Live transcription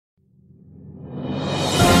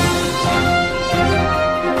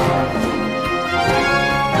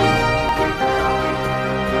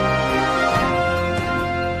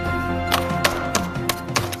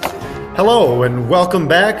Hello and welcome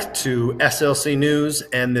back to SLC News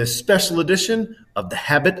and this special edition of the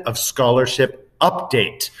Habit of Scholarship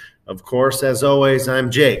Update. Of course, as always,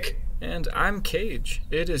 I'm Jake. And I'm Cage.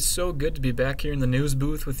 It is so good to be back here in the news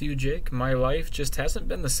booth with you, Jake. My life just hasn't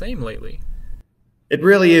been the same lately. It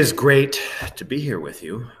really is great to be here with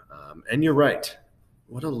you. And you're right.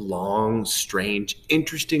 What a long, strange,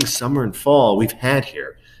 interesting summer and fall we've had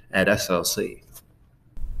here at SLC.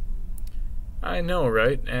 I know,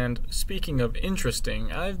 right? And speaking of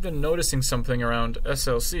interesting, I've been noticing something around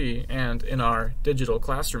SLC and in our digital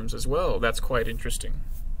classrooms as well that's quite interesting.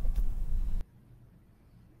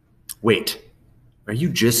 Wait, are you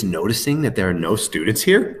just noticing that there are no students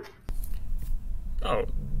here? Oh,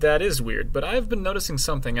 that is weird, but I've been noticing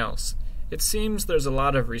something else. It seems there's a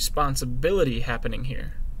lot of responsibility happening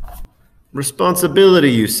here.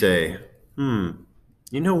 Responsibility, you say? You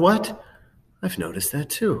know what? I've noticed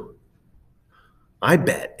that too. I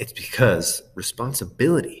bet it's because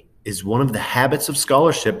responsibility is one of the habits of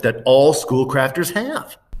scholarship that all school crafters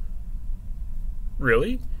have.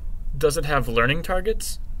 Really? Does it have learning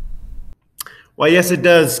targets? Why, yes, it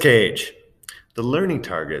does, Cage. The learning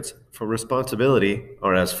targets for responsibility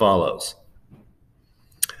are as follows.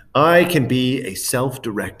 I can be a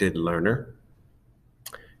self-directed learner,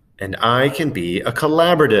 and I can be a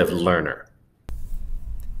collaborative learner.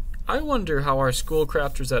 I wonder how our school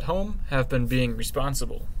crafters at home have been being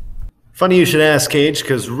responsible. Funny you should ask, Cage,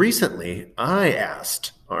 because recently I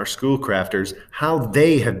asked our school crafters how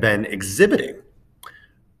they have been exhibiting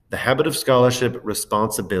the habit of scholarship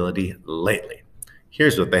responsibility lately.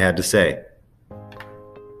 Here's what they had to say.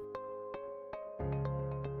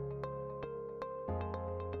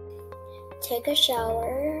 Take a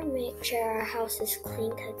shower, make sure our house is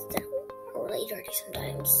clean because it's really dirty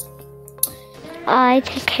sometimes. I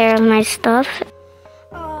take care of my stuff.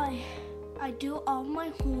 I do all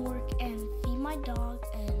my homework and feed my dog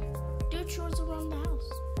and do chores around the house.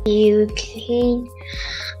 You clean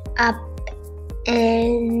up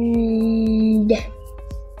and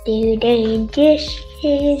do the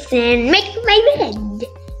dishes and make my bed.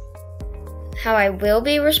 How I will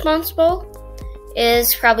be responsible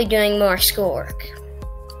is probably doing more schoolwork,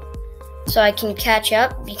 so I can catch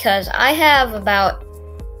up because I have about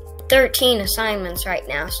 13 assignments right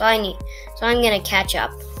now, so I'm gonna catch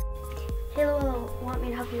up. Hey, Lulu, want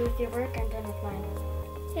me to help you with your work? I'm done with mine.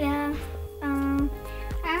 Yeah,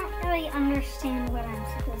 I don't really understand what I'm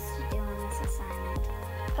supposed to do on this assignment.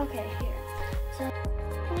 Okay, here. So,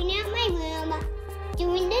 cleaning out my room,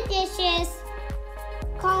 doing the dishes,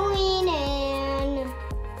 coloring and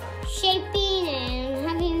shaping and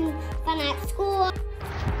having fun at school.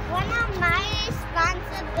 One of my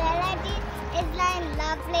responsibilities is learn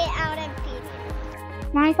lovely out of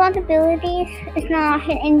feeding. My responsibility is not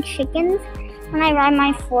hitting chickens when I ride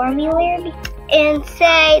my four-wheeler And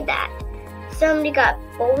say that somebody got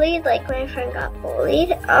bullied, like my friend got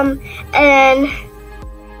bullied, and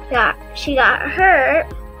she got hurt.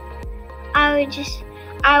 I would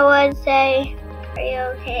say, "Are you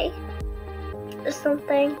okay?" or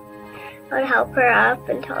something. I would help her up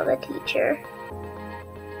and tell the teacher.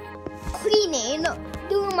 Cleaning,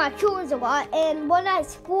 doing my chores a lot, and when at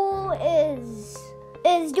school is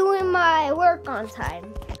doing my work on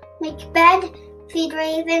time. make bed, feed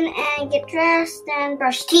Raven, and get dressed and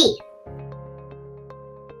brush teeth.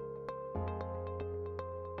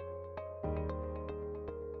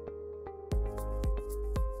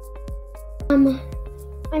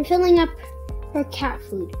 I'm filling up her cat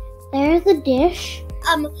food. There's the dish.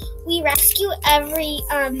 We rescue every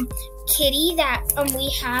kitty that we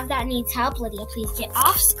have that needs help. Lydia, please get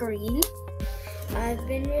off screen. I've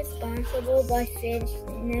been responsible by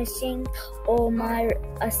finishing all my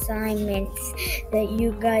assignments that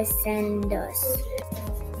you guys send us.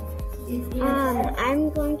 I'm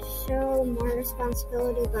going to show more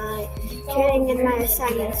responsibility by turning in my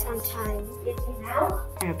assignments on time.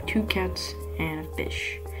 I have 2 cats and a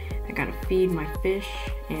fish. I gotta feed my fish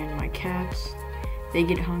and my cats. They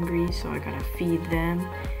get hungry, so I gotta feed them.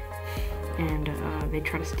 And they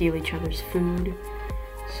try to steal each other's food,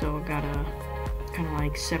 so I gotta kind of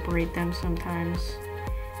like separate them sometimes.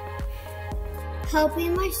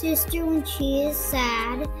 Helping my sister when she is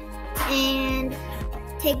sad, and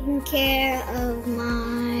taking care of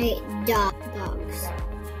my dogs.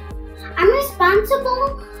 I'm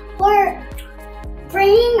responsible for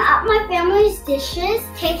bringing up my family's dishes,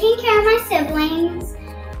 taking care of my siblings,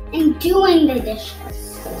 and doing the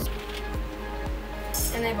dishes.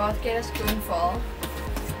 And they both get a spoonful.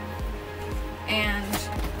 And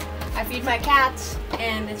I feed my cats,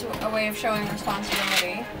 and it's a way of showing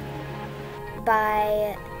responsibility.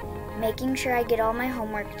 By making sure I get all my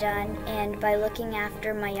homework done, and by looking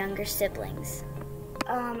after my younger siblings.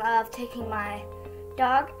 Of taking my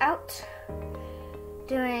dog out,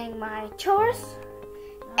 doing my chores,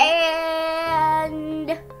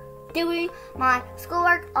 and doing my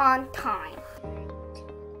schoolwork on time.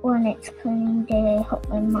 When it's cleaning day, I help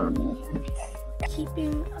my mommy.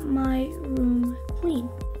 Keeping my room clean.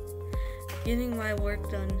 Getting my work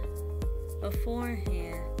done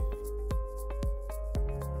beforehand.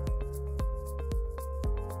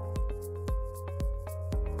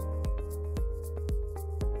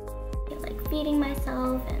 Like feeding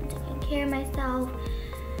myself and taking care of myself,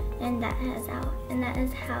 and that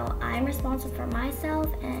is how I'm responsible for myself,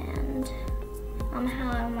 and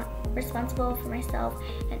how I'm responsible for myself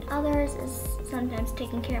and others is sometimes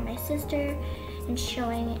taking care of my sister and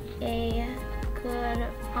showing a good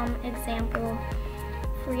example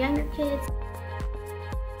for younger kids.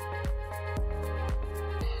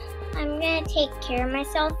 I'm gonna take care of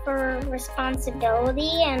myself for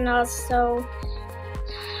responsibility, and also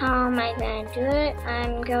how am I gonna do it?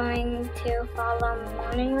 I'm going to follow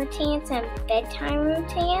morning routines and bedtime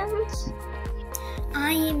routines.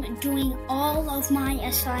 I am doing all of my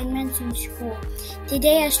assignments in school.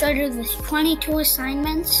 Today I started with 22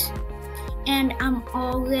 assignments, and I'm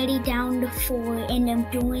already down to 4, and I'm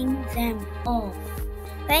doing them all.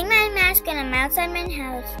 Wearing my mask and I'm outside my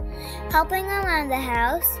house, helping around the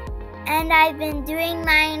house, and I've been doing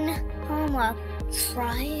my homework.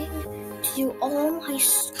 Trying to do all my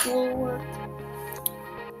schoolwork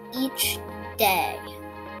each day.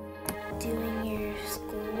 Doing your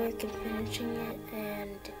schoolwork and finishing it,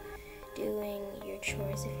 and doing your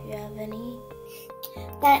chores if you have any.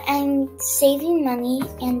 That I'm saving money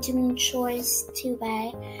and doing chores to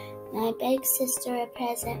buy my big sister a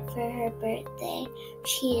present for her birthday.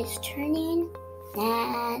 She is turning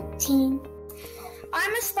 19.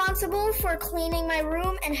 I'm responsible for cleaning my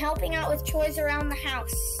room and helping out with chores around the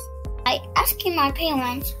house. I asking my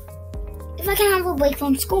parents if I can have a break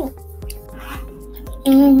from school.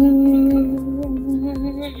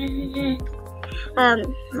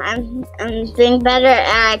 I'm doing better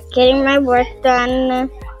at getting my work done,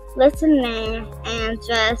 listening, and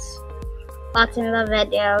just watching the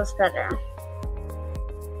videos better.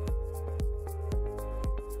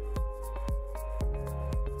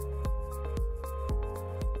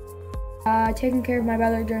 Taking care of my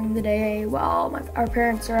brother during the day while our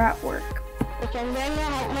parents are at work. I'm going to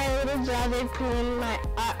help my little brother clean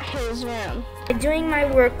his room. Doing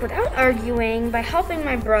my work without arguing, by helping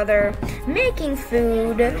my brother, making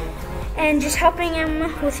food, and just helping him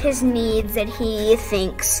with his needs that he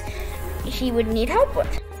thinks he would need help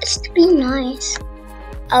with. Just to be nice.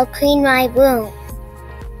 I'll clean my room.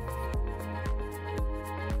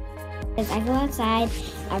 I go outside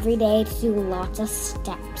every day to do lots of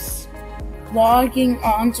steps. Logging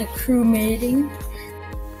on to crew meeting.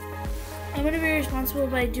 I'm going to be responsible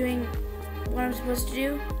by doing what I'm supposed to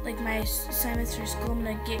do, like my assignments for school. I'm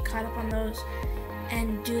going to get caught up on those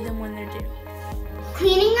and do them when they're due.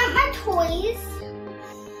 Cleaning up my toys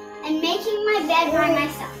and making my bed by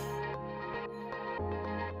myself.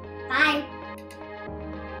 Bye.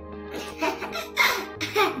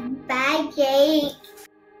 Bye, Jake.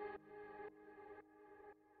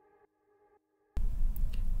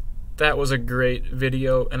 That was a great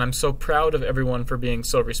video, and I'm so proud of everyone for being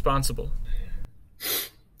so responsible.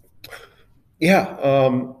 Yeah,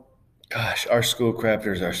 gosh, our school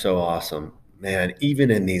crafters are so awesome. Man, even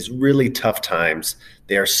in these really tough times,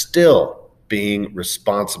 they are still being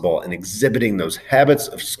responsible and exhibiting those habits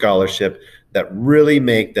of scholarship that really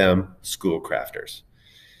make them school crafters.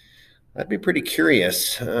 I'd be pretty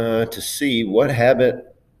curious to see what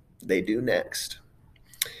habit they do next.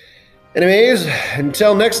 Anyways,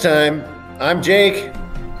 until next time, I'm Jake.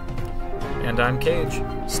 And I'm Cage.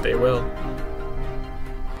 Stay well.